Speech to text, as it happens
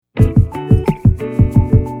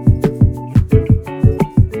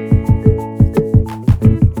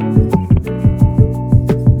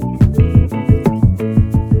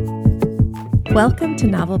Welcome to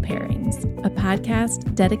Novel Pairings, a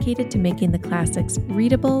podcast dedicated to making the classics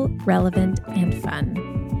readable, relevant, and fun.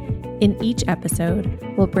 In each episode,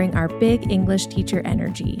 we'll bring our big English teacher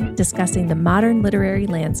energy, discussing the modern literary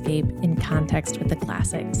landscape in context with the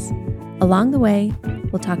classics. Along the way,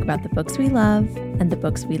 we'll talk about the books we love and the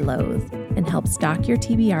books we loathe, and help stock your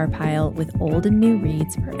TBR pile with old and new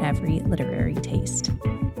reads for every literary taste.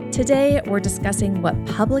 Today, we're discussing what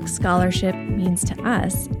public scholarship means to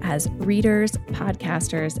us as readers,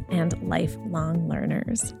 podcasters, and lifelong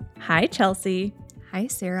learners. Hi, Chelsea. Hi,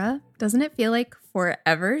 Sarah. Doesn't it feel like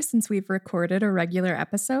forever since we've recorded a regular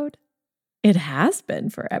episode? It has been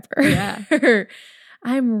forever. Yeah.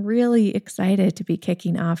 I'm really excited to be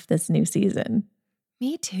kicking off this new season.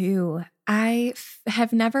 Me too. I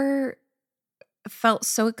have never felt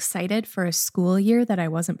so excited for a school year that I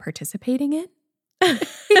wasn't participating in.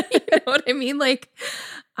 You know what I mean? Like,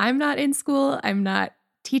 I'm not in school. I'm not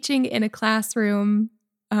teaching in a classroom.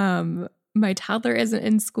 My toddler isn't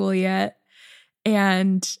in school yet.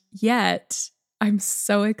 And yet, I'm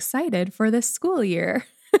so excited for this school year.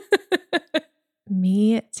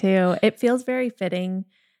 Me too. It feels very fitting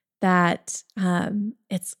that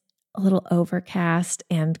it's a little overcast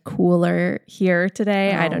and cooler here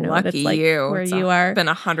today. I don't know what it's like where you are. It's been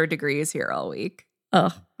 100 degrees here all week.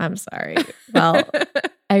 Oh, I'm sorry. Well,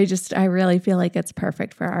 I really feel like it's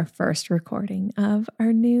perfect for our first recording of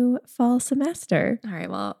our new fall semester. All right.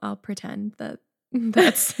 Well, I'll pretend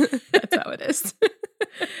that's how it is.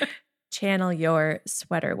 Channel your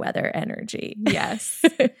sweater weather energy. Yes.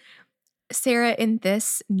 Sarah, in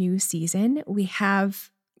this new season, we have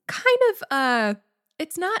kind of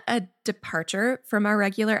it's not a departure from our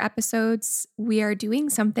regular episodes. We are doing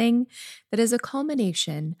something that is a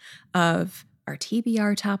culmination of our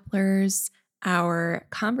TBR topplers, our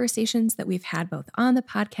conversations that we've had both on the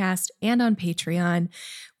podcast and on Patreon.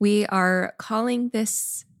 We are calling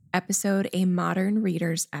this episode a Modern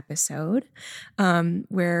Readers episode,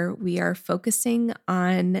 where we are focusing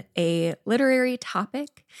on a literary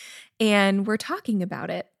topic and we're talking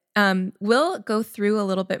about it. We'll go through a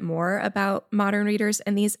little bit more about Modern Readers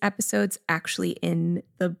in these episodes, actually in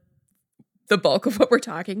the bulk of what we're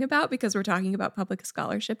talking about, because we're talking about public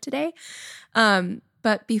scholarship today.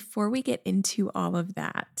 But before we get into all of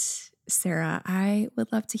that, Sarah, I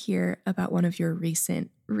would love to hear about one of your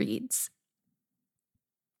recent reads.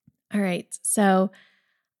 All right. So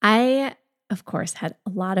I, of course, had a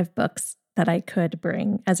lot of books that I could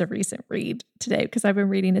bring as a recent read today because I've been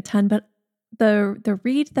reading a ton. But the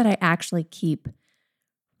read that I actually keep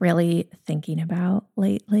really thinking about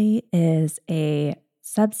lately is a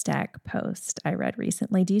Substack post I read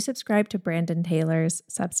recently. Do you subscribe to Brandon Taylor's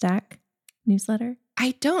Substack newsletter?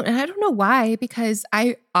 I don't, and I don't know why, because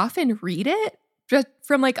I often read it just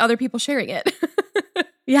from like other people sharing it.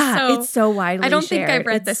 Yeah, so it's so widely shared. I don't think I've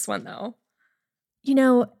read this one though. You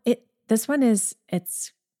know, this one is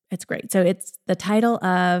it's great. So it's the title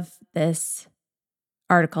of this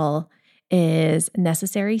article is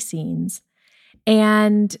Necessary Scenes.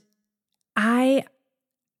 And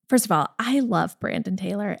first of all, I love Brandon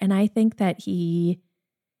Taylor, and I think that he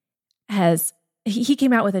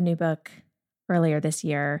came out with a new book earlier this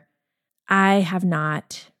year. I have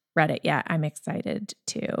not read it yet. I'm excited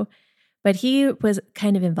to. But he was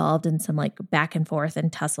kind of involved in some like back and forth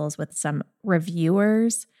and tussles with some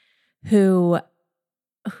reviewers who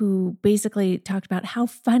basically talked about how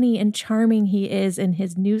funny and charming he is in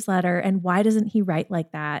his newsletter and why doesn't he write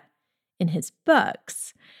like that in his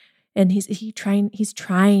books? And he's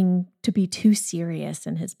trying to be too serious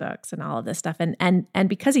in his books and all of this stuff. And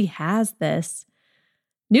because he has this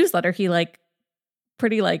newsletter, he like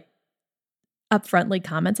pretty like upfrontly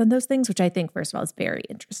comments on those things, which I think, first of all, is very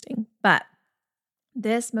interesting. But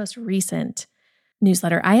this most recent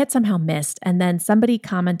newsletter I had somehow missed. And then somebody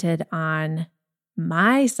commented on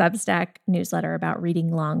my Substack newsletter about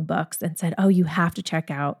reading long books and said, oh, you have to check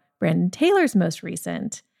out Brandon Taylor's most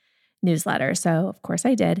recent newsletter. So of course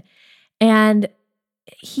I did. And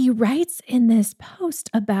he writes in this post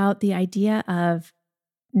about the idea of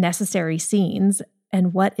necessary scenes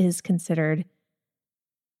and what is considered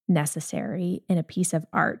necessary in a piece of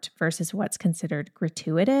art versus what's considered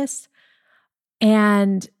gratuitous.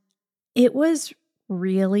 And it was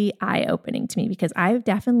really eye-opening to me because I've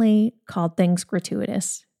definitely called things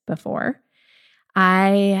gratuitous before.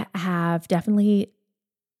 I have definitely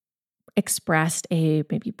expressed a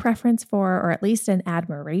maybe preference for, or at least an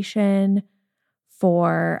admiration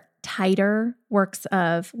for, tighter works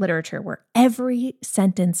of literature where every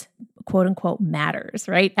sentence, quote unquote, matters,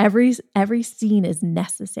 right? Every scene is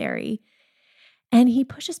necessary. And he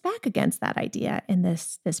pushes back against that idea in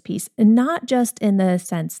this piece, and not just in the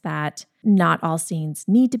sense that not all scenes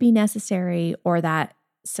need to be necessary, or that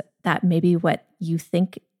maybe what you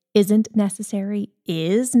think isn't necessary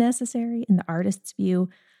is necessary in the artist's view,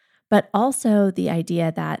 but also the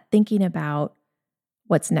idea that thinking about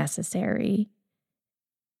what's necessary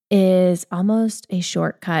is almost a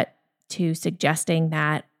shortcut to suggesting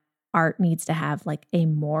that art needs to have like a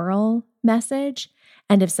moral message.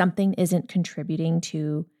 And if something isn't contributing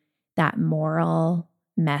to that moral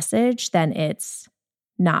message, then it's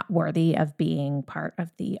not worthy of being part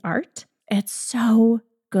of the art. It's so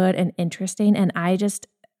good and interesting. And I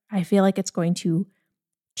feel like it's going to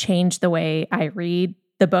change the way I read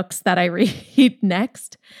the books that I read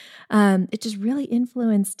next. It just really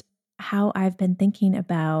influenced how I've been thinking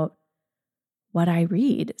about what I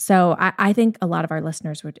read. So I think a lot of our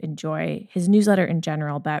listeners would enjoy his newsletter in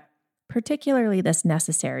general, but particularly this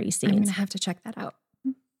Necessary Scenes. I'm going to have to check that out.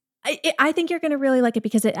 I think you're going to really like it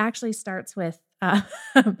because it actually starts with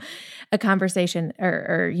a conversation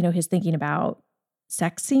or his thinking about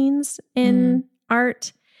sex scenes in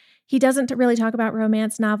art. He doesn't really talk about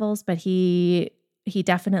romance novels, but he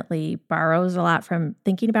definitely borrows a lot from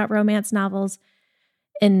thinking about romance novels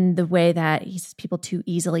in the way that he says people too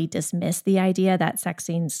easily dismiss the idea that sex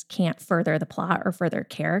scenes can't further the plot or further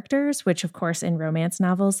characters, which of course in romance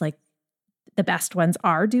novels, like the best ones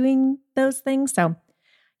are doing those things. So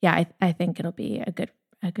yeah, I think it'll be a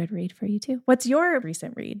good read for you too. What's your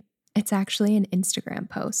recent read? It's actually an Instagram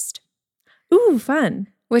post. Ooh, fun.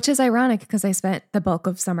 Which is ironic because I spent the bulk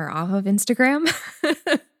of summer off of Instagram.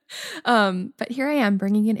 But here I am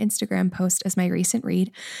bringing an Instagram post as my recent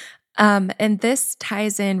read. And this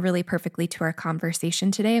ties in really perfectly to our conversation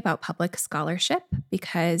today about public scholarship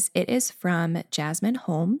because it is from Jasmine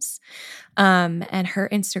Holmes and her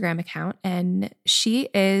Instagram account. And she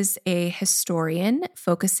is a historian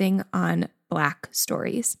focusing on Black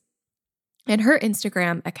stories. And her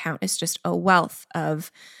Instagram account is just a wealth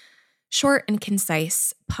of short and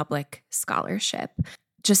concise public scholarship,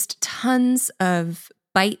 just tons of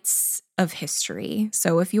bites of history.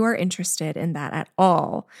 So if you are interested in that at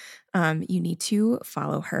all, you need to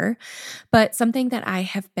follow her. But something that I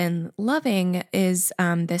have been loving is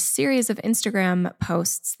this series of Instagram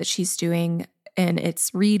posts that she's doing, and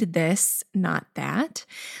it's Read This, Not That,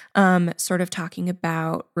 sort of talking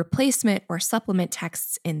about replacement or supplement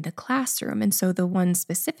texts in the classroom. And so the one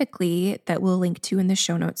specifically that we'll link to in the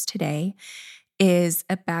show notes today is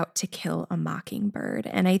about To Kill a Mockingbird.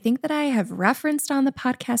 And I think that I have referenced on the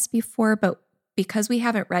podcast before, but because we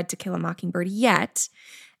haven't read To Kill a Mockingbird yet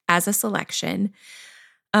as a selection,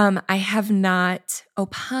 I have not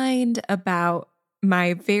opined about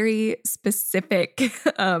my very specific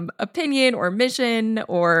opinion or mission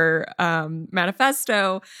or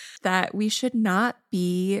manifesto that we should not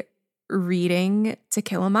be reading To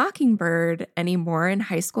Kill a Mockingbird anymore in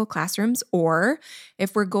high school classrooms, or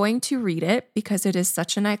if we're going to read it because it is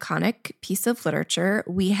such an iconic piece of literature,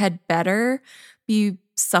 we had better be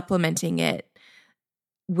supplementing it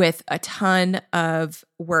with a ton of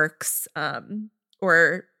works,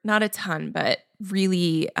 or not a ton, but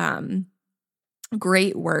really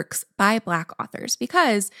great works by Black authors.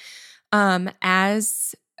 Because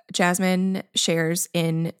as Jasmine shares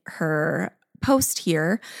in her post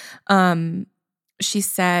here, she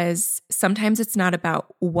says, sometimes it's not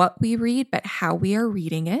about what we read, but how we are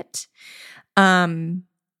reading it.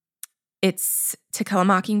 It's To Kill a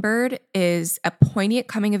Mockingbird is a poignant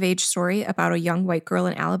coming-of-age story about a young white girl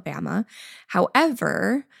in Alabama.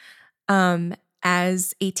 However,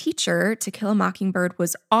 as a teacher, To Kill a Mockingbird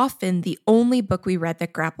was often the only book we read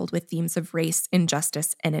that grappled with themes of race,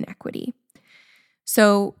 injustice, and inequity.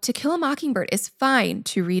 So To Kill a Mockingbird is fine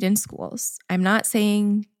to read in schools. I'm not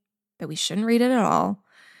saying that we shouldn't read it at all,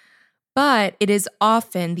 but it is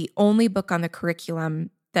often the only book on the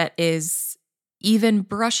curriculum that is even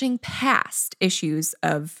brushing past issues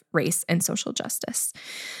of race and social justice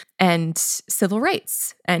and civil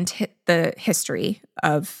rights and the history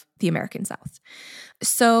of the American South.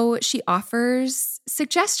 So she offers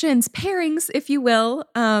suggestions, pairings, if you will,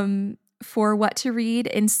 for what to read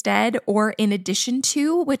instead or in addition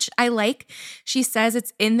to, which I like. She says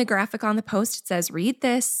it's in the graphic on the post. It says, read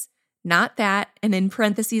this, not that. And in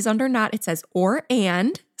parentheses under not, it says or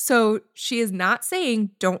and. So she is not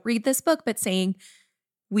saying don't read this book, but saying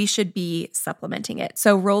we should be supplementing it.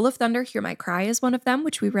 So Roll of Thunder, Hear My Cry is one of them,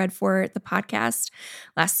 which we read for the podcast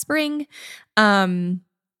last spring. And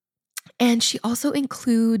she also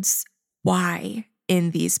includes why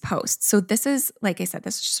in these posts. So this is, like I said,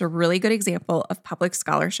 this is just a really good example of public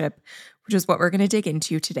scholarship, which is what we're going to dig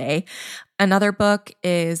into today. Another book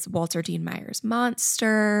is Walter Dean Meyer's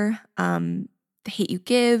Monster, The Hate You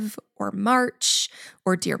Give, or March,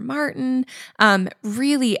 or Dear Martin.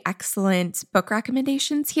 Really excellent book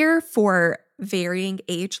recommendations here for varying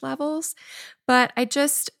age levels. But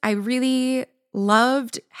I really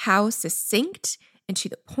loved how succinct and to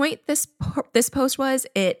the point this post was.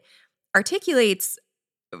 It articulates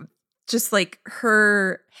just like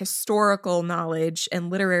her historical knowledge and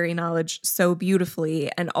literary knowledge so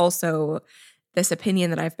beautifully, and also this opinion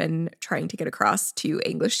that I've been trying to get across to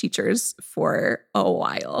English teachers for a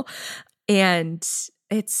while. And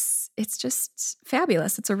it's just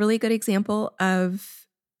fabulous. It's a really good example of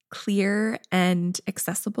clear and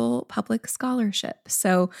accessible public scholarship.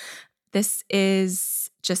 So this is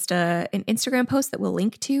just an Instagram post that we'll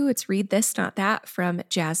link to. It's Read This, Not That from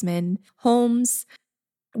Jasmine Holmes.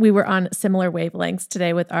 We were on similar wavelengths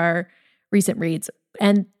today with our recent reads.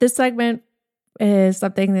 And this segment is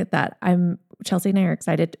something that Chelsea and I are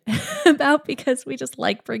excited about, because we just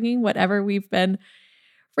like bringing whatever we've been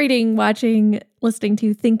reading, watching, listening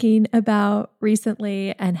to, thinking about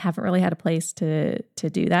recently, and haven't really had a place to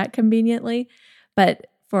do that conveniently. But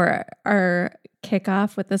for our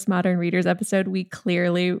kickoff with this Modern Readers episode, we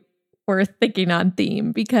clearly were thinking on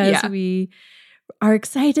theme, because we are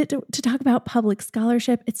excited to talk about public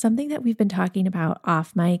scholarship. It's something that we've been talking about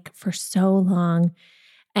off mic for so long,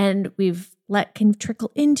 and we've let can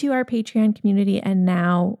trickle into our Patreon community. And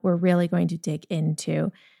now we're really going to dig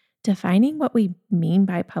into defining what we mean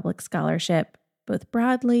by public scholarship, both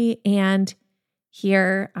broadly and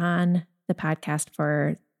here on the podcast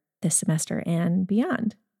for this semester and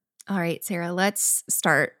beyond. All right, Sarah, let's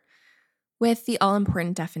start with the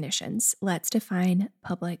all-important definitions. Let's define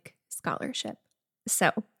public scholarship.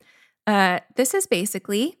 So this is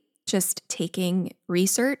basically just taking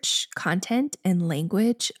research, content, and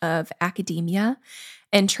language of academia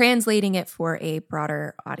and translating it for a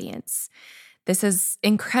broader audience. This is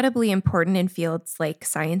incredibly important in fields like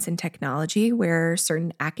science and technology, where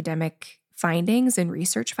certain academic findings and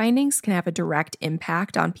research findings can have a direct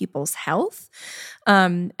impact on people's health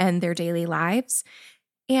and their daily lives.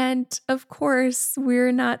 And of course,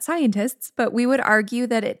 we're not scientists, but we would argue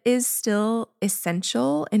that it is still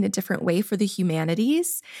essential in a different way for the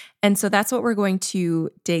humanities. And so that's what we're going to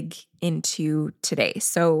dig into today.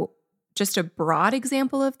 So just a broad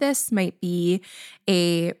example of this might be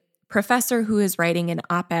a professor who is writing an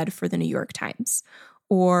op-ed for the New York Times,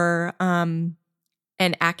 or an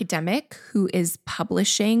academic who is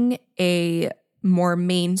publishing a more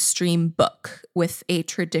mainstream book with a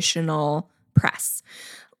traditional press,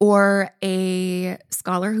 or a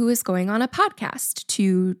scholar who is going on a podcast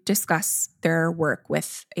to discuss their work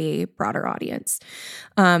with a broader audience.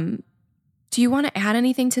 Do you want to add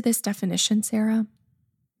anything to this definition, Sarah?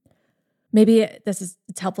 Maybe it's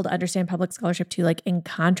helpful to understand public scholarship too, like in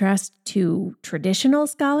contrast to traditional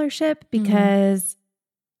scholarship, because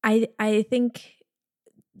I think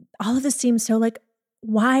all of this seems so like,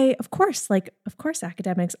 why? Of course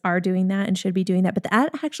academics are doing that and should be doing that, but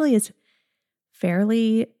that actually is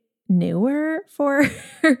fairly newer for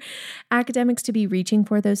academics to be reaching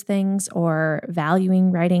for those things, or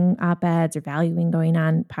valuing writing op-eds, or valuing going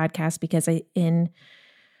on podcasts, because in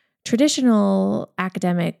traditional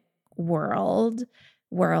academic worlds,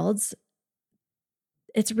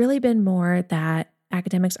 it's really been more that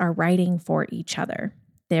academics are writing for each other.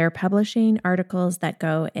 They're publishing articles that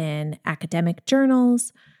go in academic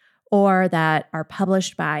journals, or that are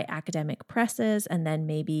published by academic presses and then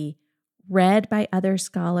maybe read by other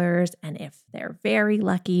scholars, and if they're very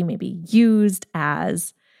lucky, maybe used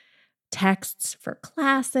as texts for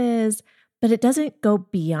classes. But it doesn't go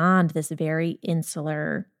beyond this very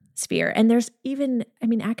insular sphere. And there's even,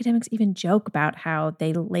 academics even joke about how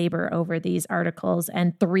they labor over these articles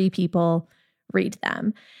and 3 people read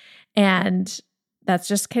them. And that's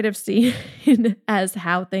just kind of seen as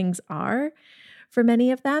how things are for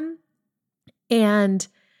many of them. And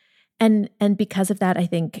because of that, I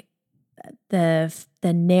think the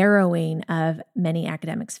narrowing of many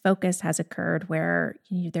academics' focus has occurred, where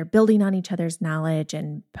they're building on each other's knowledge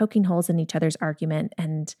and poking holes in each other's argument,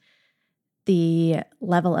 and the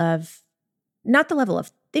level of, not the level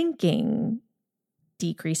of thinking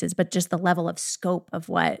decreases, but just the level of scope of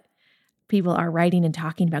what people are writing and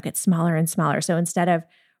talking about gets smaller and smaller. So instead of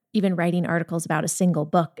even writing articles about a single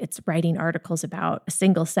book, it's writing articles about a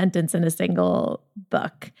single sentence in a single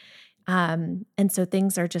book. And so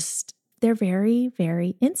things are just, they're very,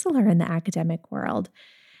 very insular in the academic world.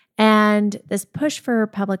 And this push for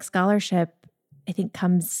public scholarship, I think,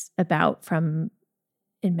 comes about from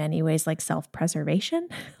in many ways like self-preservation,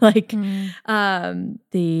 like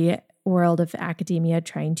the world of academia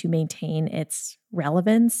trying to maintain its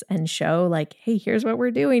relevance and show like, hey, here's what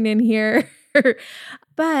we're doing in here.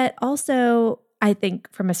 But also, I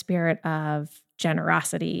think from a spirit of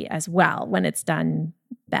generosity as well, when it's done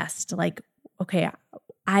best, like, okay,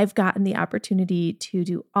 I've gotten the opportunity to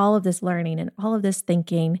do all of this learning and all of this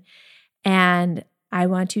thinking, and I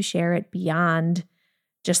want to share it beyond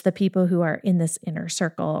just the people who are in this inner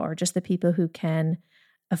circle or just the people who can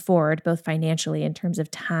afford, both financially in terms of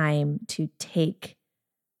time, to take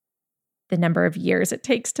the number of years it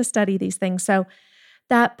takes to study these things. So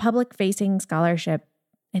that public-facing scholarship,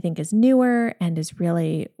 I think, is newer and is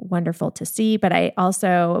really wonderful to see. But I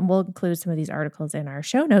also, and we'll include some of these articles in our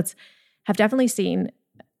show notes, have definitely seen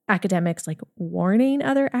academics like warning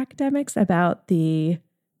other academics about the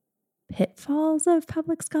pitfalls of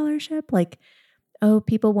public scholarship. Like, oh,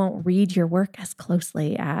 people won't read your work as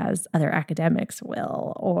closely as other academics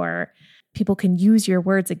will, or people can use your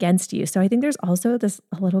words against you. So I think there's also this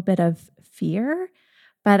a little bit of fear.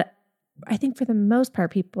 But I think for the most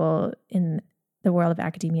part, people in the world of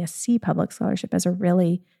academia see public scholarship as a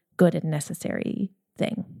really good and necessary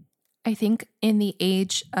thing. I think in the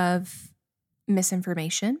age of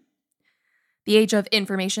misinformation, the age of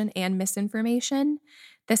information and misinformation,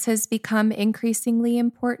 this has become increasingly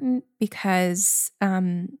important because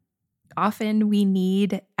often we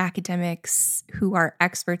need academics who are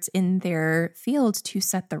experts in their field to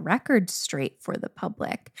set the record straight for the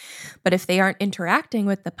public. But if they aren't interacting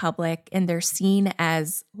with the public and they're seen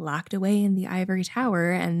as locked away in the ivory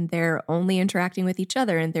tower and they're only interacting with each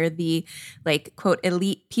other and they're the, like, quote,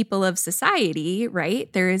 elite people of society,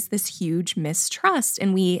 right? There is this huge mistrust.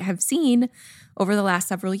 And we have seen over the last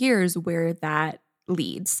several years where that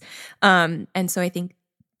leads. And so I think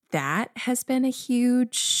that has been a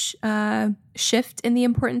huge shift in the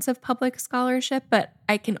importance of public scholarship. But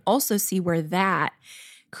I can also see where that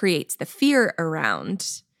creates the fear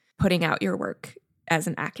around putting out your work as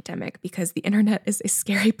an academic, because the internet is a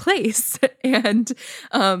scary place and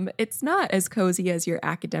it's not as cozy as your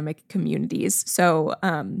academic communities. So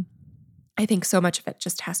I think so much of it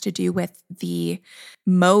just has to do with the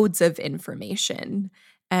modes of information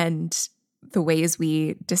and the ways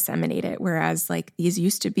we disseminate it. Whereas like these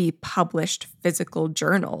used to be published physical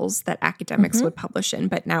journals that academics would publish in,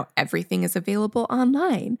 but now everything is available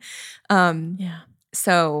online.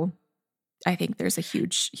 So I think there's a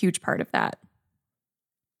huge, huge part of that.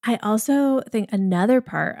 I also think another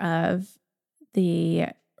part of the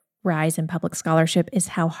rise in public scholarship is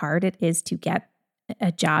how hard it is to get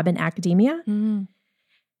a job in academia.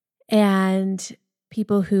 And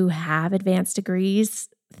people who have advanced degrees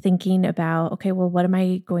thinking about, okay, well, what am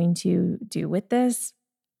I going to do with this?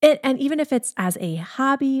 And even if it's as a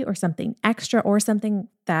hobby or something extra or something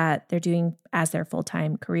that they're doing as their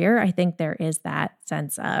full-time career, I think there is that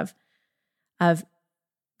sense of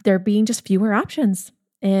there being just fewer options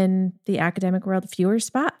in the academic world, fewer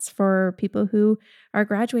spots for people who are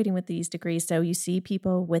graduating with these degrees. So you see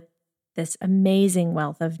people with this amazing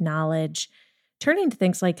wealth of knowledge turning to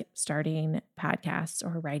things like starting podcasts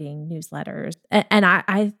or writing newsletters. And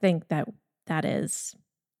I think that is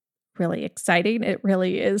really exciting. It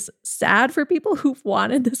really is sad for people who've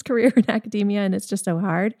wanted this career in academia, and it's just so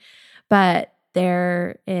hard. But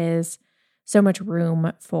there is so much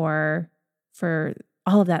room for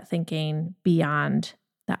all of that thinking beyond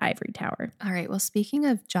the ivory tower. All right. Well, speaking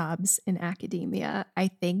of jobs in academia, I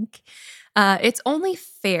think it's only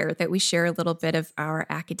fair that we share a little bit of our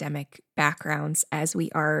academic backgrounds as we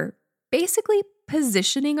are basically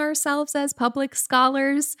positioning ourselves as public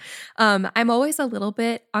scholars. I'm always a little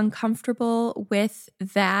bit uncomfortable with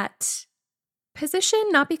that position,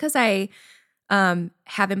 not because I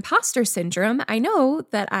have imposter syndrome. I know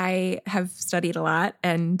that I have studied a lot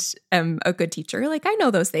and am a good teacher. Like, I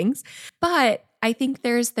know those things. But I think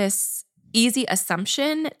there's this easy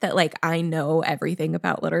assumption that, like, I know everything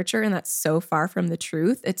about literature, and that's so far from the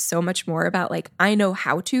truth. It's so much more about, like, I know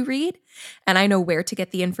how to read and I know where to get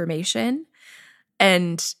the information.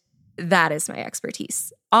 And that is my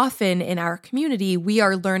expertise. Often in our community, we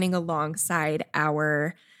are learning alongside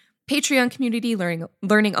our Patreon community,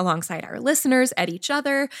 learning alongside our listeners at each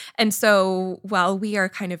other. And so while we are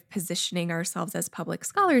kind of positioning ourselves as public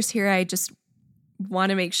scholars here, I just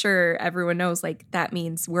want to make sure everyone knows, like, that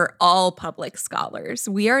means we're all public scholars.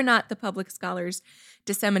 We are not the public scholars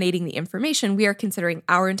disseminating the information. We are considering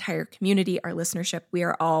our entire community, our listenership. We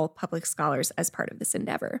are all public scholars as part of this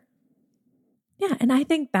endeavor. Yeah, and I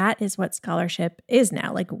think that is what scholarship is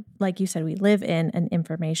now. Like you said, we live in an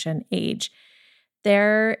information age.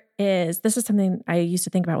 This is something I used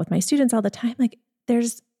to think about with my students all the time. Like,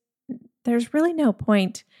 there's really no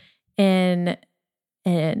point in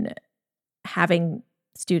having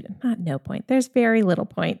there's very little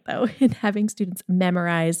point though in having students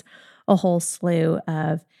memorize a whole slew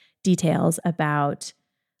of details about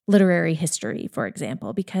literary history, for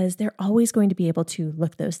example, because they're always going to be able to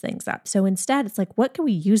look those things up. So instead, it's like, what can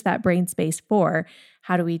we use that brain space for?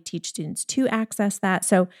 How do we teach students to access that?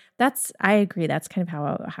 So I agree. That's kind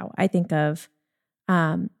of how I think of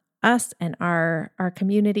us and our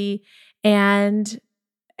community. And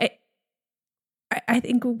I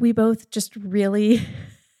think we both just really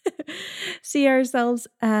see ourselves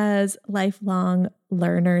as lifelong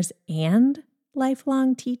learners and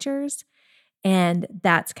lifelong teachers. And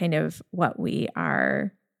that's kind of what we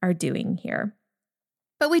are doing here.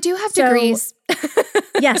 But we do have degrees.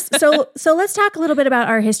 Yes. So let's talk a little bit about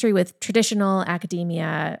our history with traditional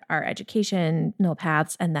academia, our educational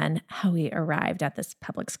paths, and then how we arrived at this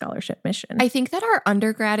public scholarship mission. I think that our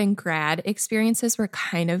undergrad and grad experiences were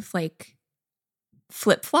kind of like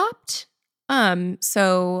flip-flopped.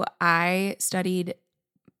 So I studied,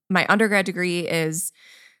 my undergrad degree is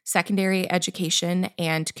secondary education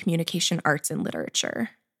and communication arts and literature.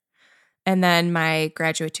 And then my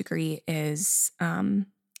graduate degree is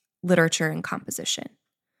literature and composition.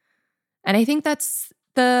 And I think that's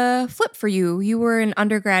the flip for you. You were an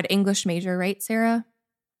undergrad English major, right, Sarah?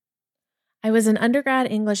 I was an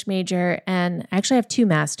undergrad English major, and I actually have 2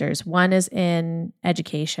 masters. One is in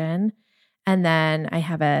education, and then I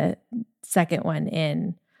have a second one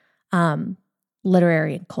in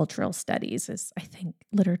literary and cultural studies. Is I think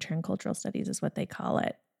literature and cultural studies is what they call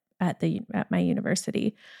it at my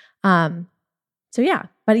university. I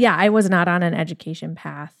was not on an education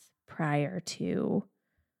path prior to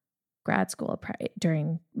grad school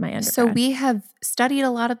during my undergrad. So we have studied a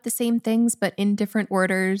lot of the same things, but in different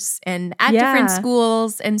orders and at different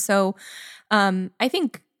schools. And so I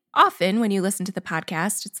think often when you listen to the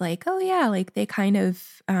podcast, it's like, oh yeah, like they kind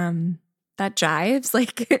of, that jives.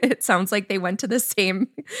 Like it sounds like they went to the same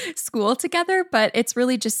school together, but it's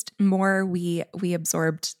really just more we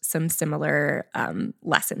absorbed some similar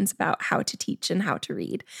lessons about how to teach and how to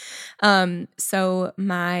read. So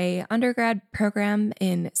my undergrad program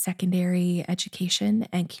in secondary education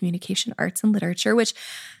and communication arts and literature, which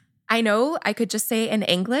I know I could just say in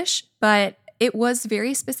English, but it was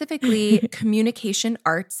very specifically communication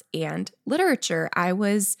arts and literature. I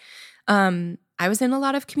was in a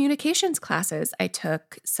lot of communications classes. I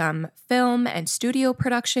took some film and studio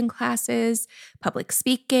production classes, public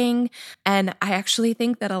speaking, and I actually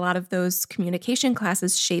think that a lot of those communication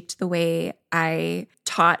classes shaped the way I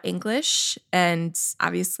taught English, and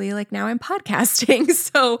obviously like now I'm podcasting.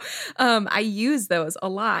 So I use those a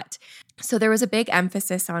lot. So there was a big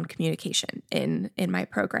emphasis on communication in my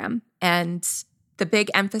program, and the big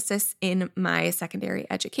emphasis in my secondary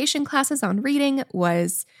education classes on reading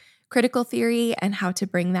was critical theory and how to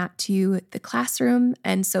bring that to the classroom.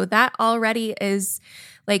 And so that already is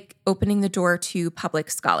like opening the door to public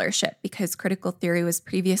scholarship, because critical theory was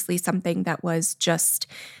previously something that was just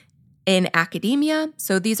in academia.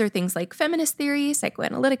 So these are things like feminist theory,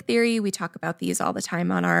 psychoanalytic theory. We talk about these all the time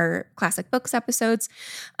on our classic books episodes.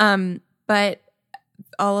 But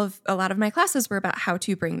a lot of my classes were about how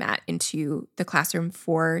to bring that into the classroom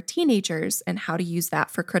for teenagers and how to use that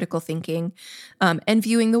for critical thinking and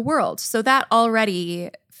viewing the world. So that already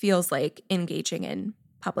feels like engaging in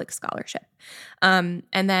public scholarship. And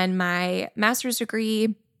then my master's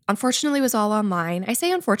degree, unfortunately, was all online. I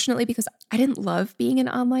say unfortunately because I didn't love being an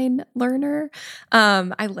online learner.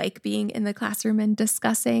 I like being in the classroom and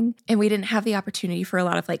discussing, and we didn't have the opportunity for a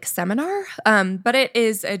lot of like seminar, but it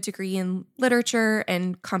is a degree in literature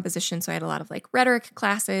and composition. So I had a lot of like rhetoric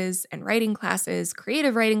classes and writing classes,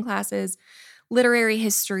 creative writing classes, literary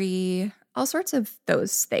history, all sorts of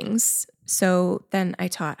those things. So then I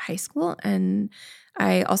taught high school, and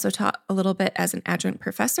I also taught a little bit as an adjunct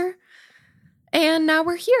professor. And now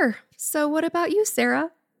we're here. So what about you,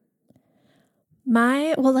 Sarah?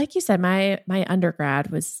 Like you said, my undergrad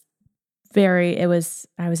was I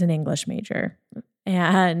was an English major,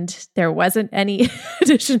 and there wasn't any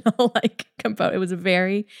additional like component. It was a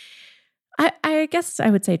very, I guess I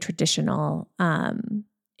would say traditional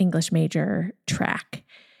English major track.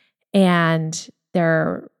 And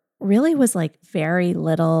there really was like very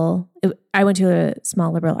little. I went to a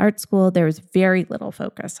small liberal arts school. There was very little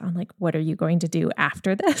focus on like, what are you going to do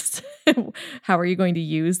after this? How are you going to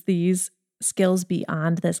use these skills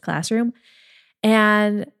beyond this classroom?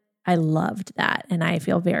 And I loved that. And I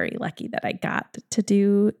feel very lucky that I got to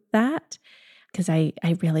do that, because I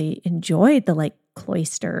really enjoyed the like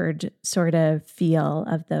cloistered sort of feel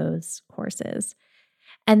of those courses.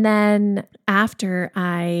 And then after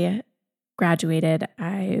I graduated,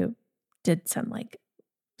 I did some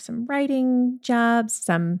writing jobs,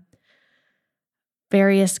 some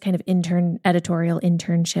various kind of editorial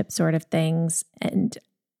internship sort of things, and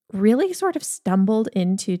really sort of stumbled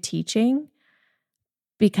into teaching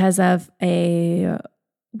because of a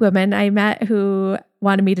woman I met who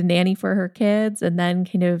wanted me to nanny for her kids, and then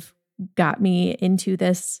kind of got me into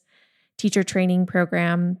this teacher training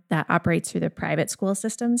program that operates through the private school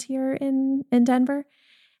systems here in Denver.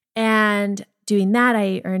 And doing that,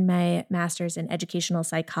 I earned my master's in educational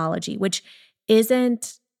psychology, which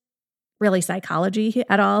isn't really psychology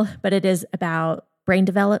at all, but it is about brain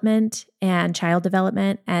development and child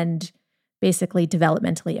development and basically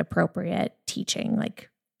developmentally appropriate teaching,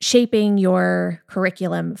 like shaping your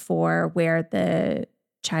curriculum for where the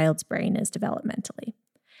child's brain is developmentally.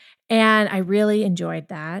 And I really enjoyed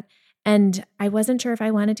that. And I wasn't sure if I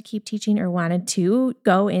wanted to keep teaching or wanted to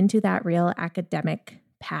go into that real academic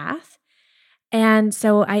path. And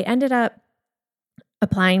so I ended up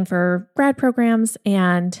applying for grad programs,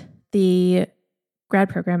 and the grad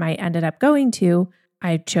program I ended up going to,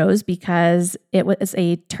 I chose because it was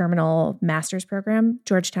a terminal master's program.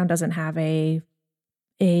 Georgetown doesn't have an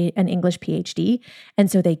English PhD, and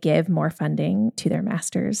so they give more funding to their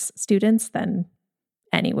master's students than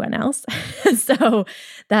anyone else. So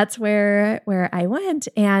that's where I went.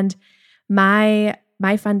 And my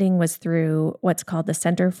funding was through what's called the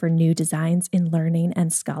Center for New Designs in Learning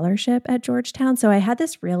and Scholarship at Georgetown. So I had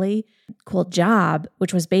this really cool job,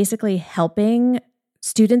 which was basically helping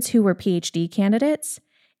students who were PhD candidates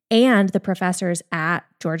and the professors at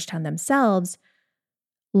Georgetown themselves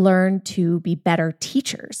learn to be better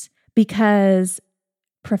teachers, because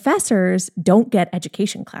professors don't get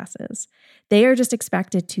education classes. They are just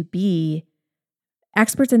expected to be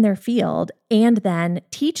experts in their field and then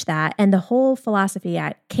teach that. And the whole philosophy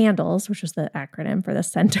at CANDLES, which was the acronym for the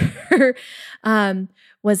center,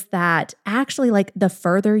 was that actually, like, the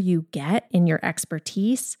further you get in your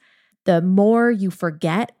expertise, the more you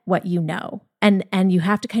forget what you know. And you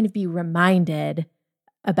have to kind of be reminded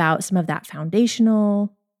about some of that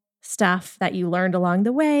foundational stuff that you learned along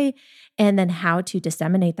the way, and then how to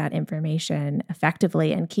disseminate that information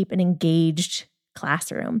effectively and keep an engaged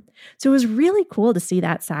classroom. So it was really cool to see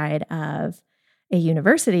that side of a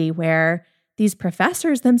university where these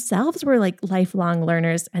professors themselves were like lifelong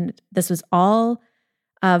learners, and this was all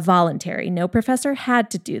voluntary. No professor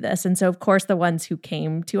had to do this. And so, of course, the ones who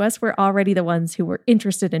came to us were already the ones who were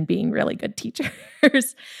interested in being really good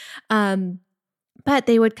teachers. But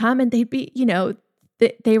they would come and they'd be,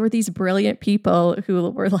 they were these brilliant people who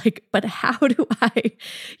were like, but how do I,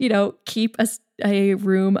 keep a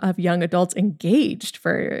room of young adults engaged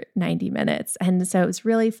for 90 minutes? And so it was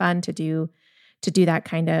really fun to do that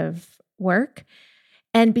kind of work.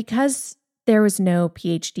 And because there was no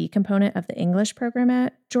PhD component of the English program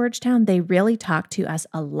at Georgetown, they really talked to us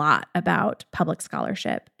a lot about public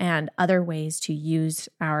scholarship and other ways to use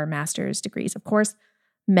our master's degrees. Of course,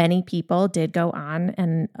 many people did go on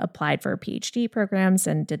and applied for PhD programs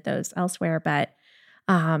and did those elsewhere, but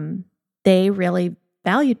they really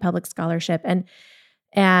valued public scholarship.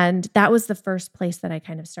 And that was the first place that I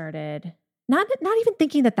kind of started, not even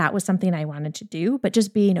thinking that was something I wanted to do, but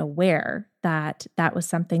just being aware that that was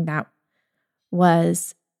something that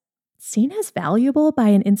was seen as valuable by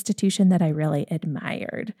an institution that I really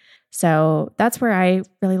admired. So that's where I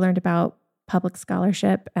really learned about public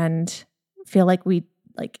scholarship, and feel like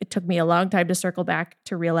it took me a long time to circle back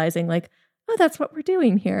to realizing oh, that's what we're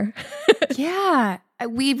doing here. Yeah.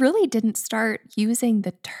 We really didn't start using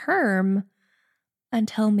the term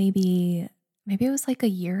until maybe it was like a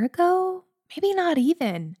year ago, maybe not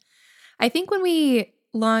even. I think when we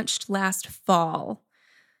launched last fall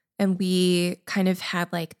and we kind of had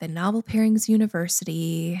the Novel Pairings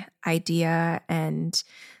University idea, and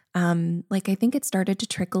I think it started to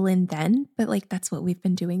trickle in then, but that's what we've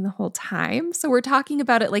been doing the whole time. So we're talking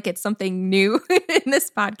about it like it's something new in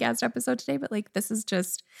this podcast episode today, but this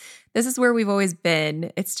is where we've always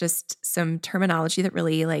been. It's just some terminology that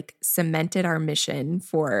really cemented our mission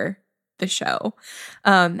for the show.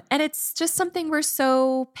 And it's just something we're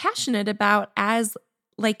so passionate about as,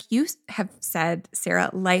 like you have said,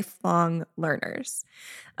 Sarah, lifelong learners.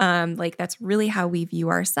 That's really how we view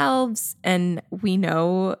ourselves. And we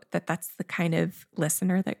know that that's the kind of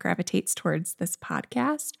listener that gravitates towards this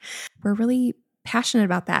podcast. We're really passionate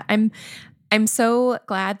about that. I'm so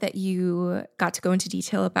glad that you got to go into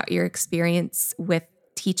detail about your experience with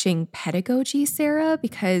teaching pedagogy, Sarah,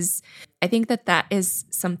 because I think that is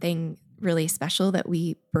something really special that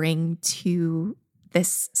we bring to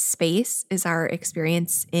this space is our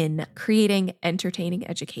experience in creating entertaining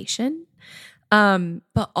education.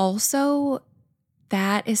 But also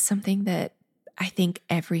that is something that I think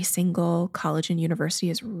every single college and university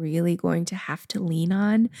is really going to have to lean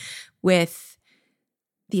on with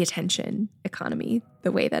the attention economy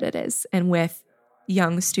the way that it is, and with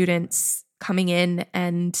young students coming in,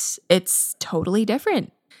 and it's totally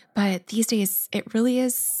different. But these days, it really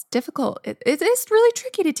is difficult. It is really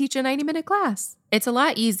tricky to teach a 90-minute class. It's a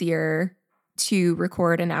lot easier to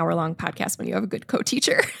record an hour-long podcast when you have a good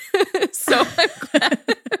co-teacher. So I'm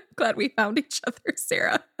glad we found each other,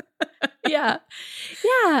 Sarah. Yeah.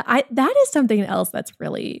 That is something else that's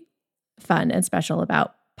really fun and special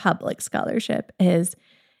about public scholarship is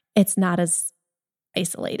it's not as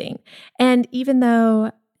isolating. And even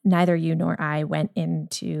though neither you nor I went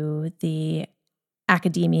into the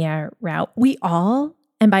academia route, we all,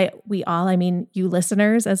 and by we all, I mean you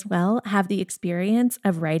listeners as well, have the experience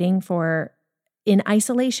of writing in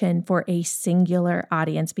isolation for a singular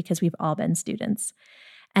audience because we've all been students.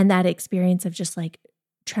 And that experience of just like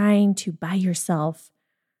trying to by yourself,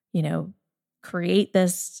 create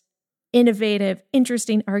this innovative,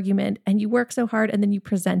 interesting argument, and you work so hard and then you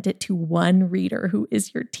present it to one reader who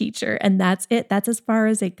is your teacher. And that's it. That's as far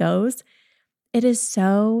as it goes. It is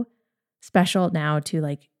so special now to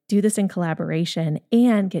like do this in collaboration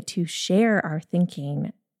and get to share our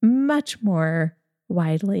thinking much more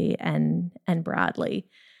widely and broadly.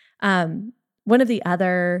 One of the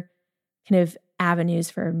other kind of avenues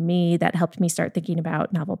for me that helped me start thinking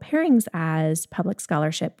about novel pairings as public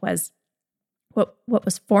scholarship was what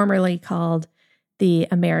was formerly called the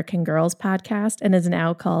American Girls podcast and is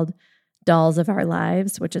now called Dolls of Our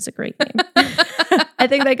Lives, which is a great name. I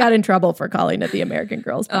think they got in trouble for calling it the American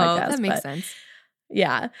Girls podcast. Oh, that makes sense.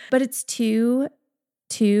 Yeah. But it's two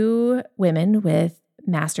women with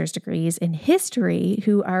master's degrees in history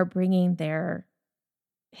who are bringing their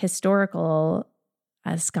historical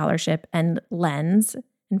scholarship and lens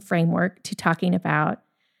and framework to talking about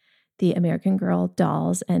the American Girl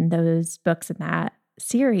dolls and those books in that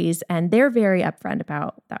series. And they're very upfront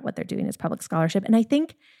about that what they're doing is public scholarship. And I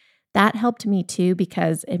think that helped me too,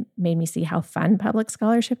 because it made me see how fun public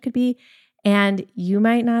scholarship could be. And you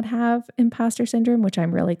might not have imposter syndrome, which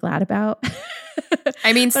I'm really glad about.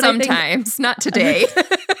 I mean, sometimes, not today.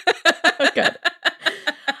 Good.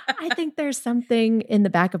 I think there's something in the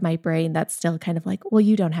back of my brain that's still kind of like, well,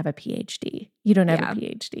 you don't have a PhD. You don't have a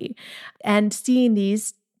PhD. And seeing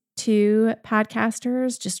these two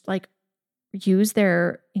podcasters just like use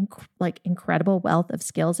their incredible wealth of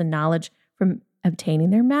skills and knowledge from obtaining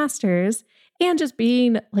their masters and just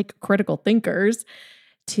being like critical thinkers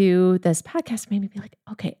to this podcast made me be like,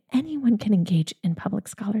 okay, anyone can engage in public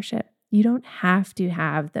scholarship. You don't have to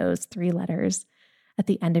have those 3 letters at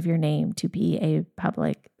the end of your name to be a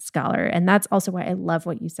public scholar. And that's also why I love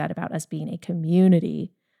what you said about us being a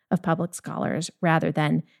community of public scholars rather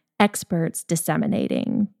than experts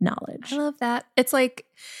disseminating knowledge. I love that. It's like,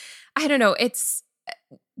 I don't know,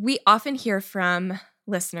 we often hear from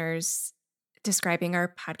listeners describing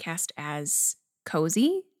our podcast as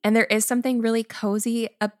cozy. And there is something really cozy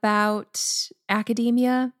about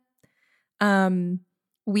academia. When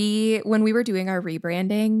we were doing our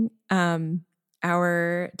rebranding,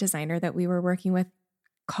 our designer that we were working with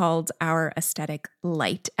called our aesthetic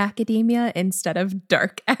light academia instead of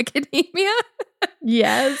dark academia.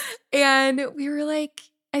 Yes. And we were like,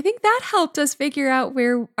 I think that helped us figure out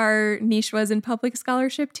where our niche was in public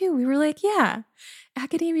scholarship too. We were like, yeah,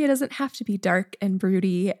 academia doesn't have to be dark and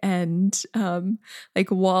broody and like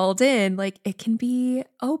walled in. Like it can be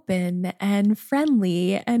open and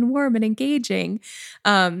friendly and warm and engaging.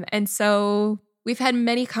 And so we've had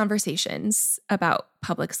many conversations about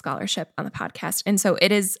public scholarship on the podcast. And so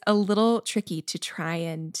it is a little tricky to try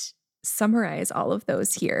and summarize all of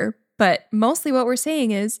those here. But mostly what we're saying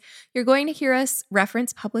is you're going to hear us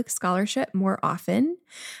reference public scholarship more often.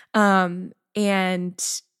 And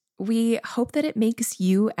we hope that it makes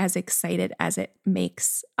you as excited as it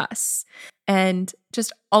makes us. And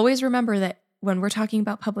just always remember that when we're talking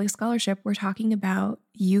about public scholarship, we're talking about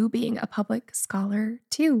you being a public scholar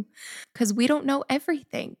too, because we don't know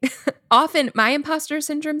everything. Often my imposter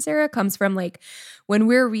syndrome, Sarah, comes from like when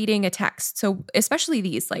we're reading a text. So especially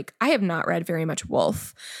these, like I have not read very much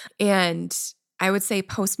Woolf. And I would say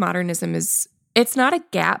postmodernism it's not a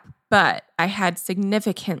gap, but I had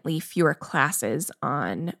significantly fewer classes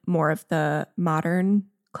on more of the modern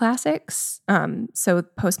classics. So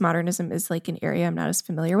postmodernism is like an area I'm not as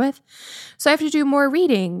familiar with. So I have to do more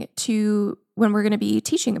reading when we're going to be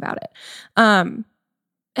teaching about it.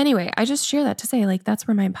 Anyway, I just share that to say like, that's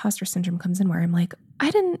where my imposter syndrome comes in, where I'm like,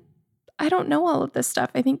 I I don't know all of this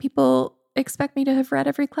stuff. I think people expect me to have read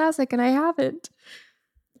every classic, and I haven't.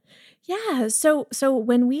 Yeah. So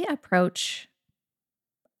when we approach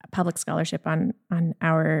public scholarship on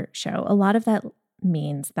our show, a lot of that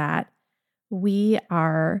means that we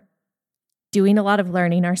are doing a lot of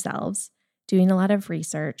learning ourselves, doing a lot of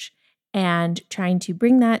research, and trying to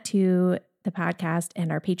bring that to the podcast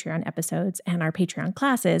and our Patreon episodes and our Patreon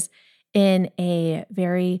classes in a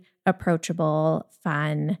very approachable,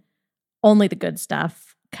 fun, only the good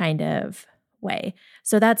stuff kind of way.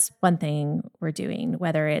 So that's one thing we're doing,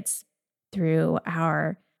 whether it's through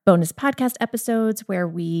our bonus podcast episodes where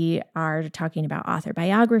we are talking about author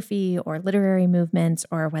biography or literary movements,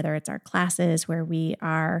 or whether it's our classes where we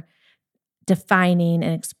are defining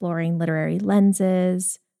and exploring literary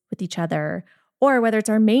lenses with each other, or whether it's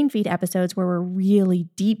our main feed episodes where we're really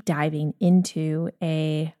deep diving into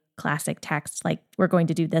a classic text like we're going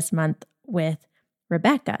to do this month with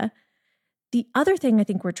Rebecca. The other thing I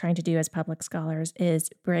think we're trying to do as public scholars is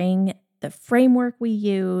bring the framework we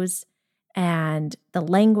use and the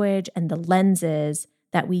language and the lenses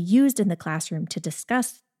that we used in the classroom to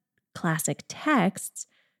discuss classic texts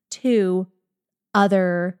to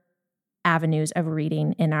other avenues of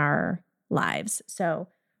reading in our lives. So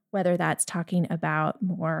whether that's talking about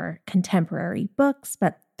more contemporary books,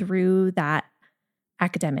 but through that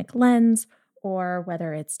academic lens, or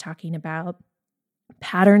whether it's talking about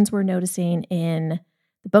patterns we're noticing in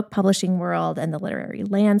the book publishing world and the literary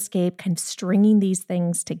landscape, kind of stringing these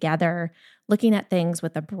things together, looking at things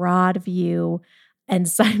with a broad view and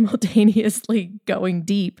simultaneously going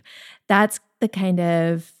deep. That's the kind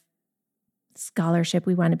of scholarship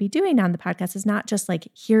we want to be doing on the podcast. Is not just like,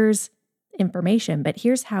 here's information, but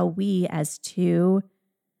here's how we, as two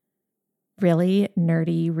really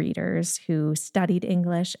nerdy readers who studied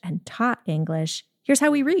English and taught English, here's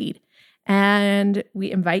how we read. And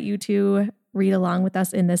we invite you to read along with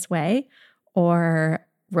us in this way, or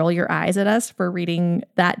roll your eyes at us for reading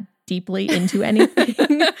that deeply into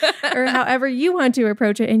anything, or however you want to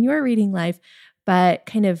approach it in your reading life, but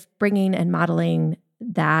kind of bringing and modeling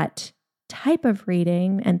that type of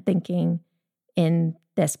reading and thinking in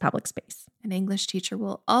this public space. An English teacher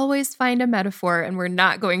will always find a metaphor, and we're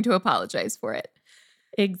not going to apologize for it.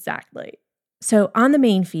 Exactly. So on the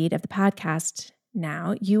main feed of the podcast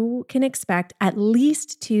now, you can expect at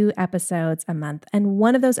least 2 episodes a month. And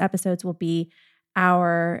one of those episodes will be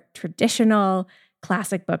our traditional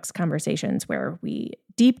classic books conversations, where we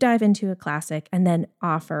deep dive into a classic and then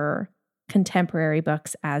offer contemporary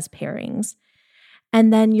books as pairings.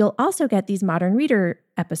 And then you'll also get these modern reader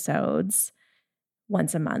episodes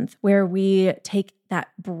once a month, where we take that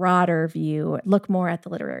broader view, look more at the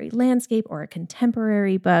literary landscape or a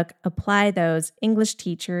contemporary book, apply those English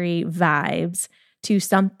teachery vibes to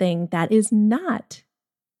something that is not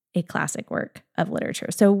a classic work of literature.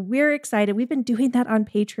 So we're excited. We've been doing that on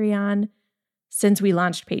Patreon since we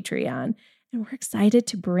launched Patreon, and we're excited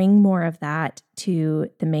to bring more of that to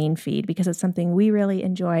the main feed because it's something we really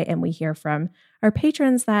enjoy, and we hear from our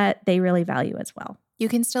patrons that they really value as well. You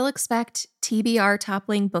can still expect TBR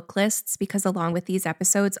toppling book lists, because along with these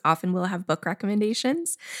episodes, often we'll have book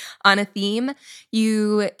recommendations on a theme.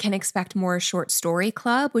 You can expect more short story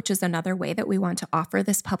club, which is another way that we want to offer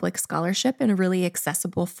this public scholarship in a really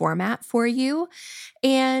accessible format for you.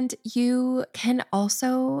 And you can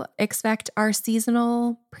also expect our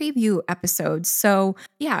seasonal preview episodes. So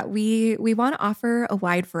yeah, we want to offer a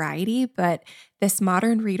wide variety, but this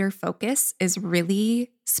modern reader focus is really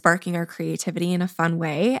sparking our creativity in a fun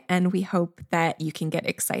way, and we hope that you can get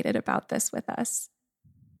excited about this with us.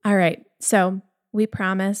 All right. So we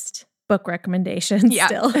promised book recommendations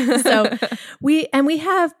still. So we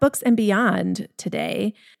have Books and Beyond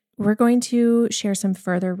today. We're going to share some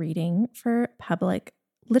further reading for public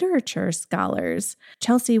literature scholars.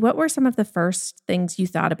 Chelsea, what were some of the first things you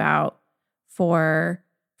thought about for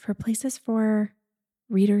places for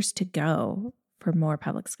readers to go for more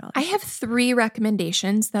public scholarship? I have 3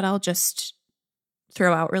 recommendations that I'll just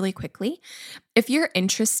throw out really quickly. If you're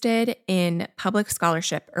interested in public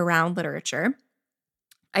scholarship around literature,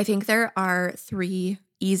 I think there are 3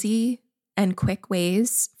 easy and quick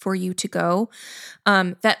ways for you to go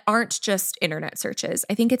that aren't just internet searches.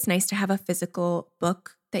 I think it's nice to have a physical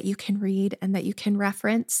book that you can read and that you can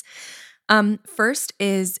reference. First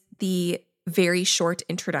is the very short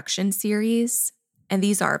introduction series. And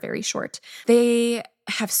these are very short. They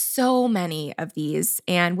have so many of these,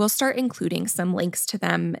 and we'll start including some links to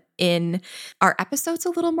them in our episodes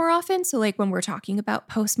a little more often. So like when we're talking about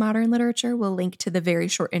postmodern literature, we'll link to the very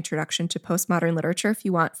short introduction to postmodern literature if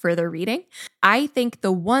you want further reading. I think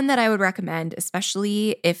the one that I would recommend,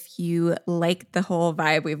 especially if you like the whole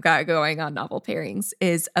vibe we've got going on Novel Pairings,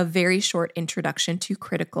 is A Very Short Introduction to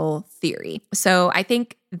Critical Theory. So I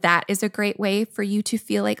think that is a great way for you to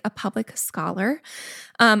feel like a public scholar.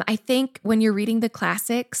 I think when you're reading the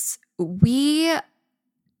classics, we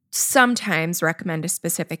sometimes recommend a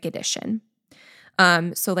specific edition.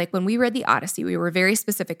 So like when we read the Odyssey, we were very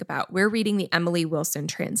specific about we're reading the Emily Wilson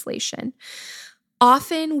translation.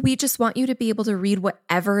 Often we just want you to be able to read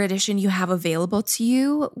whatever edition you have available to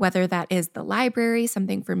you, whether that is the library,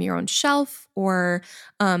 something from your own shelf, or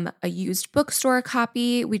a used bookstore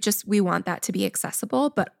copy. We want that to be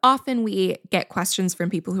accessible. But often we get questions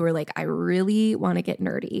from people who are like, I really want to get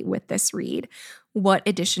nerdy with this read. What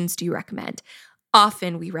editions do you recommend?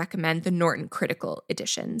 Often we recommend the Norton Critical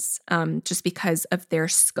editions just because of their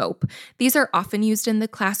scope. These are often used in the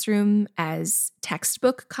classroom as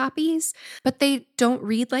textbook copies, but they don't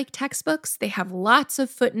read like textbooks. They have lots of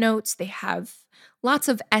footnotes. They have lots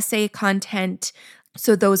of essay content.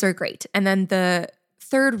 So those are great. And then the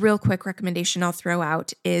third real quick recommendation I'll throw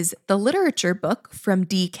out is the literature book from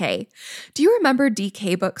DK. Do you remember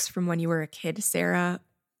DK books from when you were a kid, Sarah?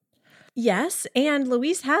 Yes, and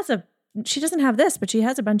Louise she doesn't have this, but she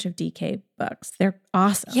has a bunch of DK books. They're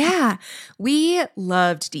awesome. Yeah. We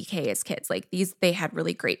loved DK as kids. Like they had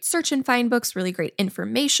really great search and find books, really great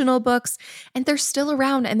informational books, and they're still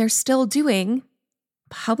around and they're still doing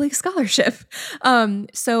public scholarship.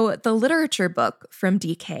 So the literature book from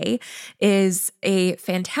DK is a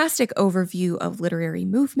fantastic overview of literary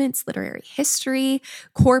movements, literary history,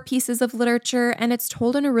 core pieces of literature, and it's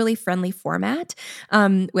told in a really friendly format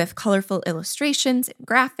with colorful illustrations and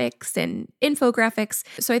graphics and infographics.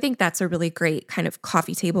 So I think that's a really great kind of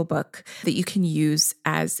coffee table book that you can use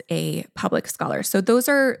as a public scholar. So those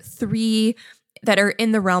are three that are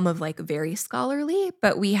in the realm of like very scholarly,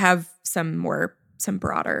 but we have some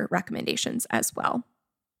broader recommendations as well.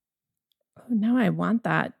 Oh, now I want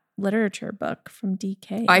that literature book from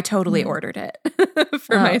DK. I totally ordered it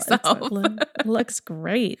for myself. It looks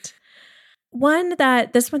great.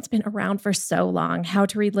 This one's been around for so long, How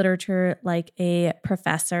to Read Literature Like a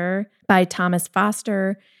Professor by Thomas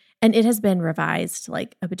Foster. And it has been revised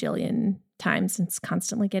like a bajillion times. It's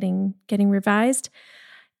constantly getting revised.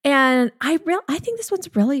 And I think this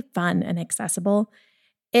one's really fun and accessible.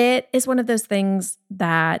 It is one of those things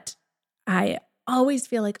that I always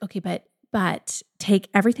feel like, okay, but take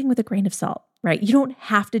everything with a grain of salt, right? You don't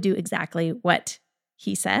have to do exactly what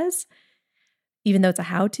he says, even though it's a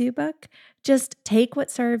how-to book. Just take what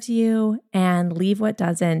serves you and leave what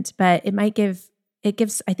doesn't. But it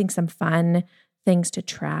gives, I think, some fun things to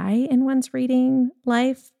try in one's reading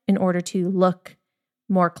life in order to look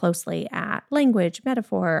more closely at language,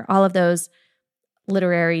 metaphor, all of those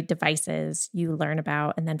literary devices you learn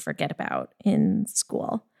about and then forget about in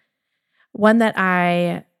school. One that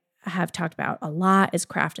I have talked about a lot is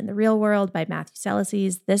Craft in the Real World by Matthew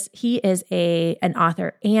Salesses. He is an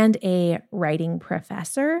author and a writing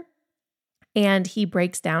professor, and he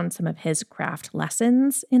breaks down some of his craft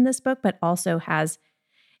lessons in this book, but also has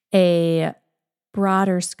a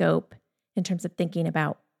broader scope in terms of thinking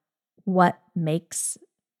about what makes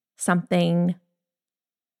something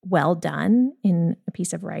well done in a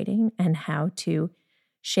piece of writing and how to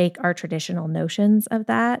shake our traditional notions of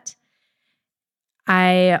that.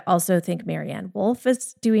 I also think Marianne Wolf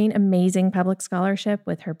is doing amazing public scholarship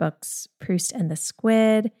with her books Proust and the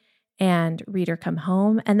Squid and Reader Come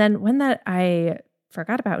Home. And then one that I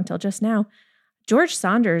forgot about until just now, George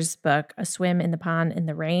Saunders' book, A Swim in the Pond in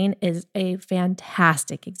the Rain, is a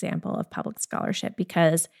fantastic example of public scholarship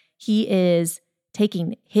because he is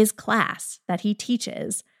taking his class that he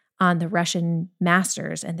teaches on the Russian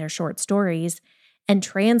masters and their short stories and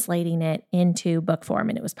translating it into book form.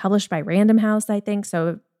 And it was published by Random House, I think,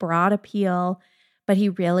 so broad appeal. But he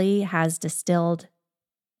really has distilled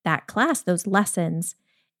that class, those lessons,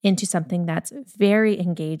 into something that's very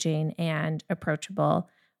engaging and approachable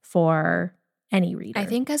for any reader. I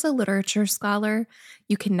think as a literature scholar,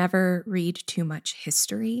 you can never read too much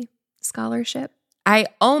history scholarship. I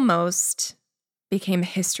almost became a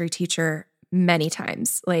history teacher many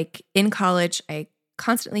times. Like in college, I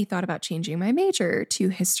constantly thought about changing my major to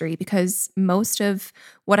history because most of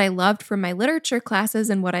what I loved from my literature classes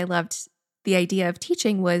and what I loved the idea of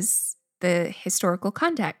teaching was the historical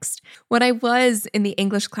context. When I was in the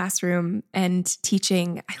English classroom and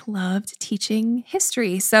teaching, I loved teaching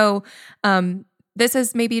history. So this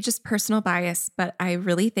is maybe just personal bias, but I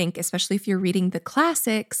really think, especially if you're reading the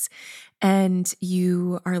classics and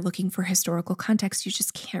you are looking for historical context, you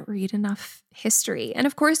just can't read enough history. And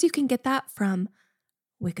of course, you can get that from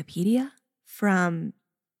Wikipedia, from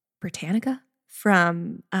Britannica,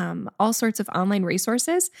 from all sorts of online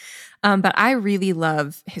resources. But I really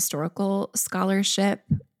love historical scholarship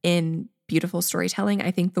in beautiful storytelling. I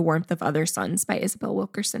think The Warmth of Other Suns by Isabel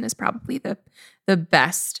Wilkerson is probably the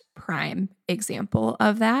best prime example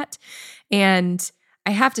of that. And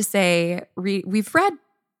I have to say, we've read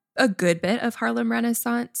a good bit of Harlem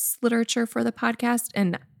Renaissance literature for the podcast,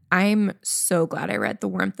 and I'm so glad I read The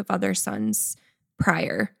Warmth of Other Suns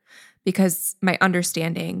prior, because my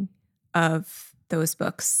understanding of those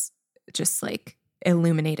books just like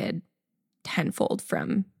illuminated tenfold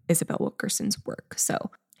from Isabel Wilkerson's work.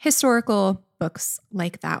 So historical books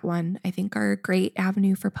like that one, I think, are a great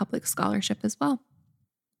avenue for public scholarship as well.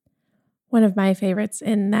 One of my favorites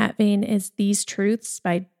in that vein is These Truths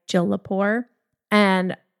by Jill Lepore.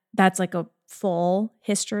 And that's like a full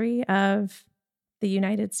history of the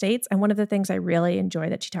United States. And one of the things I really enjoy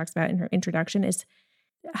that she talks about in her introduction is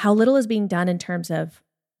how little is being done in terms of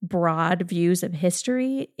broad views of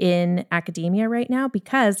history in academia right now,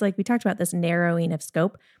 because like we talked about, this narrowing of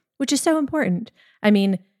scope, which is so important. I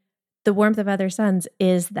mean, The Warmth of Other Suns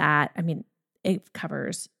is that, I mean, it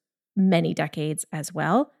covers many decades as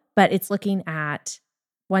well, but it's looking at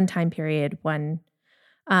one time period, one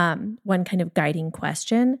kind of guiding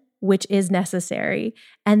question, which is necessary.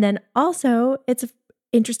 And then also it's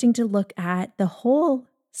interesting to look at the whole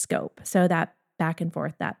scope. So that back and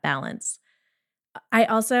forth, that balance. I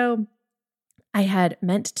had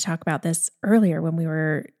meant to talk about this earlier when we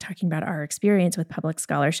were talking about our experience with public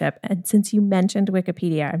scholarship. And since you mentioned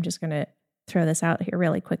Wikipedia, I'm just going to throw this out here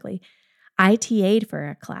really quickly. I TA'd for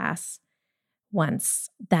a class once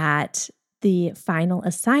that the final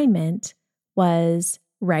assignment was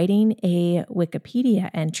writing a Wikipedia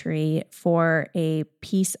entry for a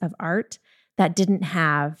piece of art that didn't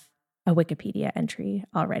have a Wikipedia entry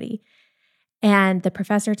already. And the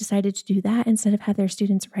professor decided to do that instead of have their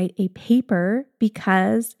students write a paper,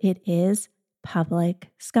 because it is public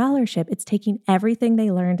scholarship. It's taking everything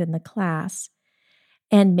they learned in the class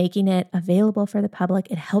and making it available for the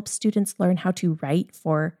public. It helps students learn how to write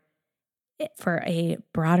for a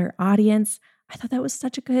broader audience. I thought that was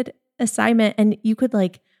such a good assignment. And you could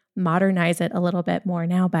like modernize it a little bit more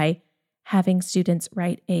now by having students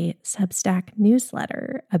write a Substack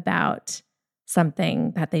newsletter about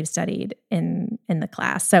something that they've studied in the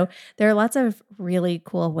class. So there are lots of really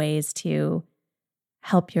cool ways to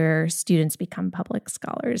help your students become public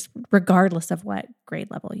scholars, regardless of what grade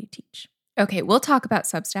level you teach. Okay, we'll talk about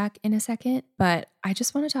Substack in a second, but I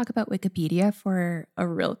just want to talk about Wikipedia for a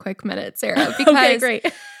real quick minute, Sarah, because okay, great.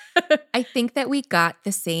 I think that we got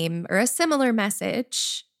the same or a similar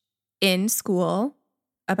message in school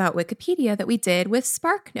about Wikipedia that we did with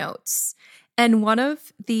SparkNotes. And one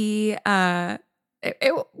of the,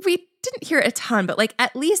 we didn't hear a ton, but like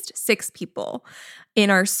at least 6 people in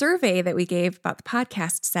our survey that we gave about the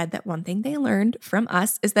podcast said that one thing they learned from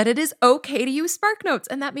us is that it is okay to use SparkNotes.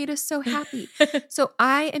 And that made us so happy. So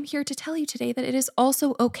I am here to tell you today that it is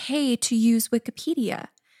also okay to use Wikipedia.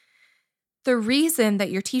 The reason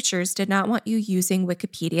that your teachers did not want you using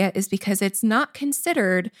Wikipedia is because it's not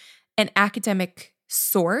considered an academic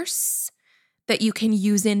source that you can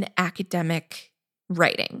use in academic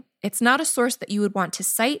writing. It's not a source that you would want to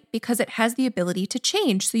cite because it has the ability to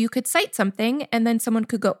change. So you could cite something and then someone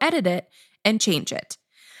could go edit it and change it.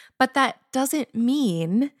 But that doesn't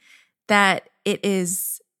mean that it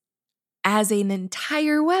is, as an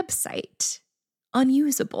entire website,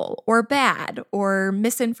 unusable or bad or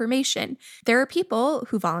misinformation. There are people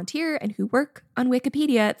who volunteer and who work on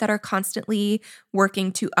Wikipedia that are constantly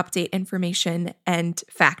working to update information and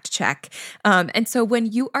fact check. And so when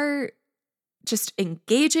you are just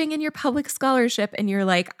engaging in your public scholarship and you're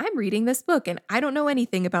like, I'm reading this book and I don't know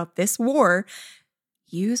anything about this war,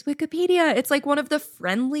 use Wikipedia. It's like one of the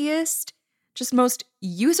friendliest, just most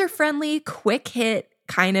user-friendly, quick hit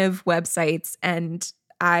kind of websites. And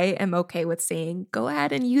I am okay with saying, go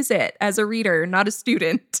ahead and use it as a reader, not a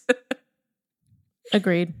student.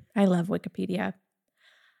 Agreed. I love Wikipedia.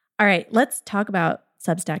 All right, let's talk about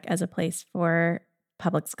Substack as a place for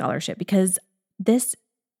public scholarship, because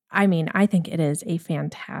I think it is a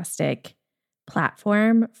fantastic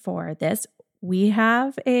platform for this. We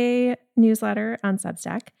have a newsletter on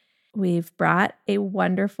Substack. We've brought a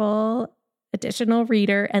wonderful additional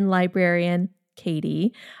reader and librarian,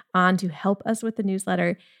 Katie, on to help us with the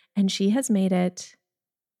newsletter. And she has made it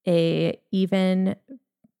a even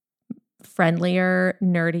friendlier,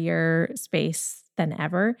 nerdier space than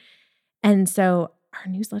ever. And so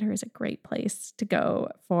our newsletter is a great place to go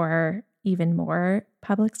for even more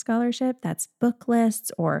public scholarship. That's book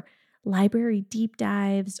lists or library deep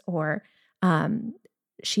dives, or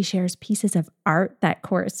she shares pieces of art that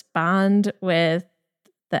correspond with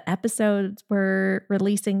the episodes we're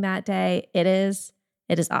releasing that day. It is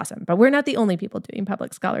awesome. But we're not the only people doing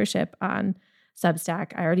public scholarship on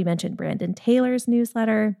Substack. I already mentioned Brandon Taylor's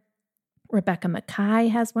newsletter. Rebecca Mackay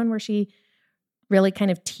has one where she really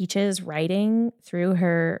kind of teaches writing through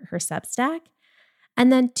her Substack.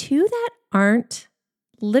 And then two that aren't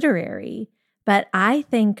literary, but I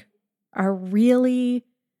think are really,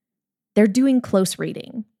 they're doing close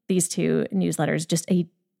reading. These two newsletters, just a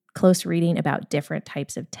close reading about different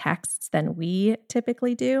types of texts than we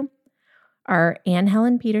typically do, are Anne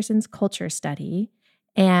Helen Peterson's Culture Study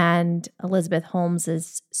and Elizabeth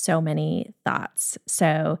Holmes's So Many Thoughts.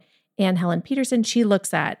 So Anne Helen Peterson, she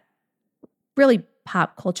looks at really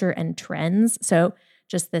pop culture and trends. So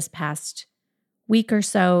just this past week or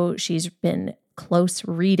so, she's been close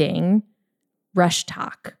reading Rush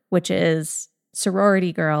Talk, which is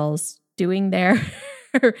sorority girls doing their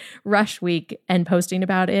Rush Week and posting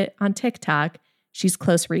about it on TikTok. She's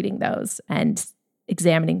close reading those and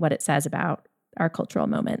examining what it says about our cultural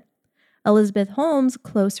moment. Elizabeth Holmes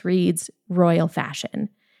close reads royal fashion.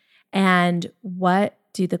 And what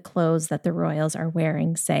do the clothes that the royals are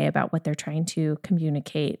wearing say about what they're trying to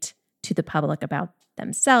communicate to the public about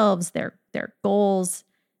themselves, their goals,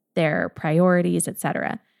 their priorities,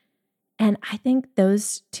 etc. And I think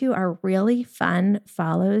those two are really fun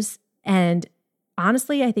follows. And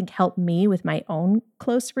honestly, I think help me with my own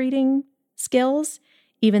close reading skills,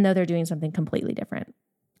 even though they're doing something completely different.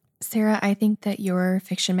 Sarah, I think that your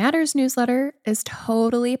Fiction Matters newsletter is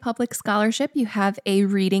totally public scholarship. You have a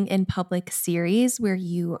Reading in Public series where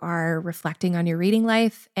you are reflecting on your reading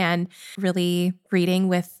life and really reading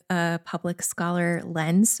with a public scholar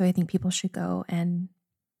lens. So I think people should go and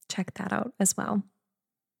check that out as well.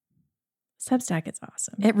 Substack is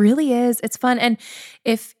awesome. It really is. It's fun. And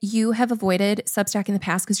if you have avoided Substack in the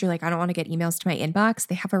past because you're like, I don't want to get emails to my inbox,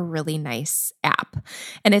 they have a really nice app.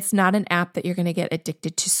 And it's not an app that you're going to get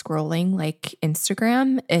addicted to scrolling like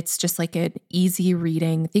Instagram. It's just like an easy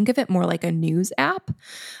reading. Think of it more like a news app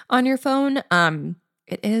on your phone.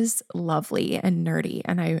 It is lovely and nerdy,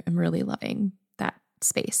 and I am really loving that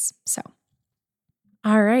space. So,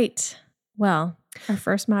 all right. Well, our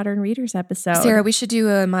first Modern Readers episode. Sarah, we should do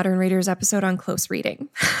a Modern Readers episode on close reading.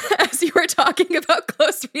 As you were talking about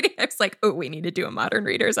close reading, I was like, oh, we need to do a Modern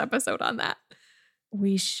Readers episode on that.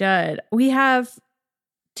 We should. We have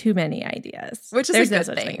too many ideas. Which is There's a no good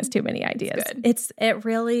such thing. thing as too many ideas. It's It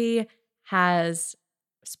really has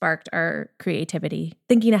sparked our creativity.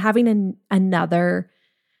 Thinking of having another,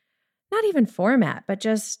 not even format, but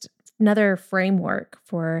just another framework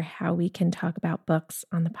for how we can talk about books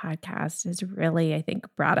on the podcast has really, I think,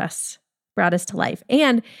 brought us to life.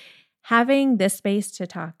 And having this space to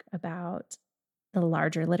talk about the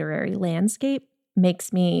larger literary landscape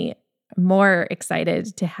makes me more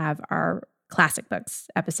excited to have our classic books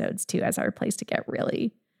episodes too, as our place to get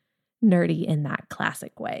really nerdy in that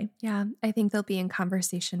classic way. Yeah, I think they'll be in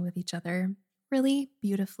conversation with each other really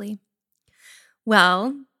beautifully.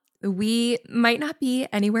 Well, we might not be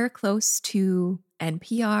anywhere close to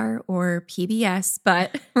NPR or PBS,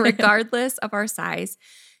 but regardless of our size,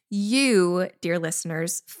 you, dear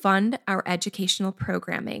listeners, fund our educational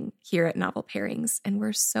programming here at Novel Pairings, and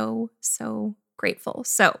we're so, so grateful.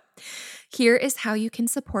 So here is how you can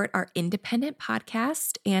support our independent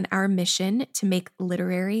podcast and our mission to make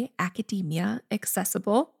literary academia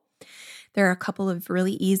accessible. There are a couple of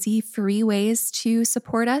really easy, free ways to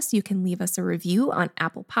support us. You can leave us a review on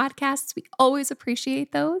Apple Podcasts. We always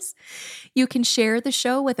appreciate those. You can share the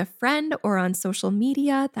show with a friend or on social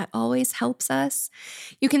media. That always helps us.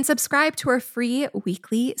 You can subscribe to our free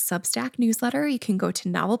weekly Substack newsletter. You can go to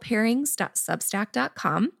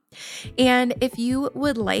novelpairings.substack.com. And if you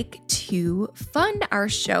would like to fund our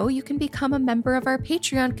show, you can become a member of our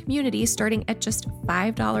Patreon community starting at just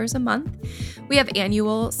 $5 a month. We have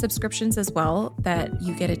annual subscriptions as well that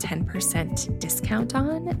you get a 10% discount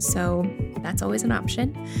on. So that's always an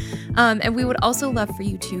option. And we would also love for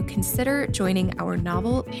you to consider joining our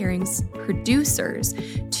Novel Pairings producers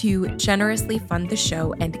to generously fund the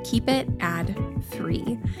show and keep it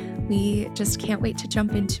ad-free. We just can't wait to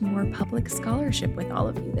jump into more public scholarship with all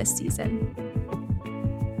of you this season.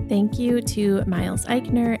 Thank you to Miles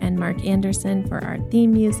Eichner and Mark Anderson for our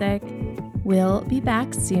theme music. We'll be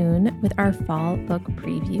back soon with our fall book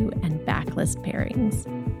preview and backlist pairings.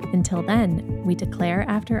 Until then, we declare,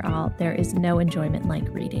 after all, there is no enjoyment like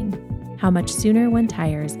reading. how much sooner one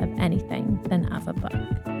tires of anything than of a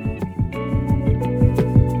book.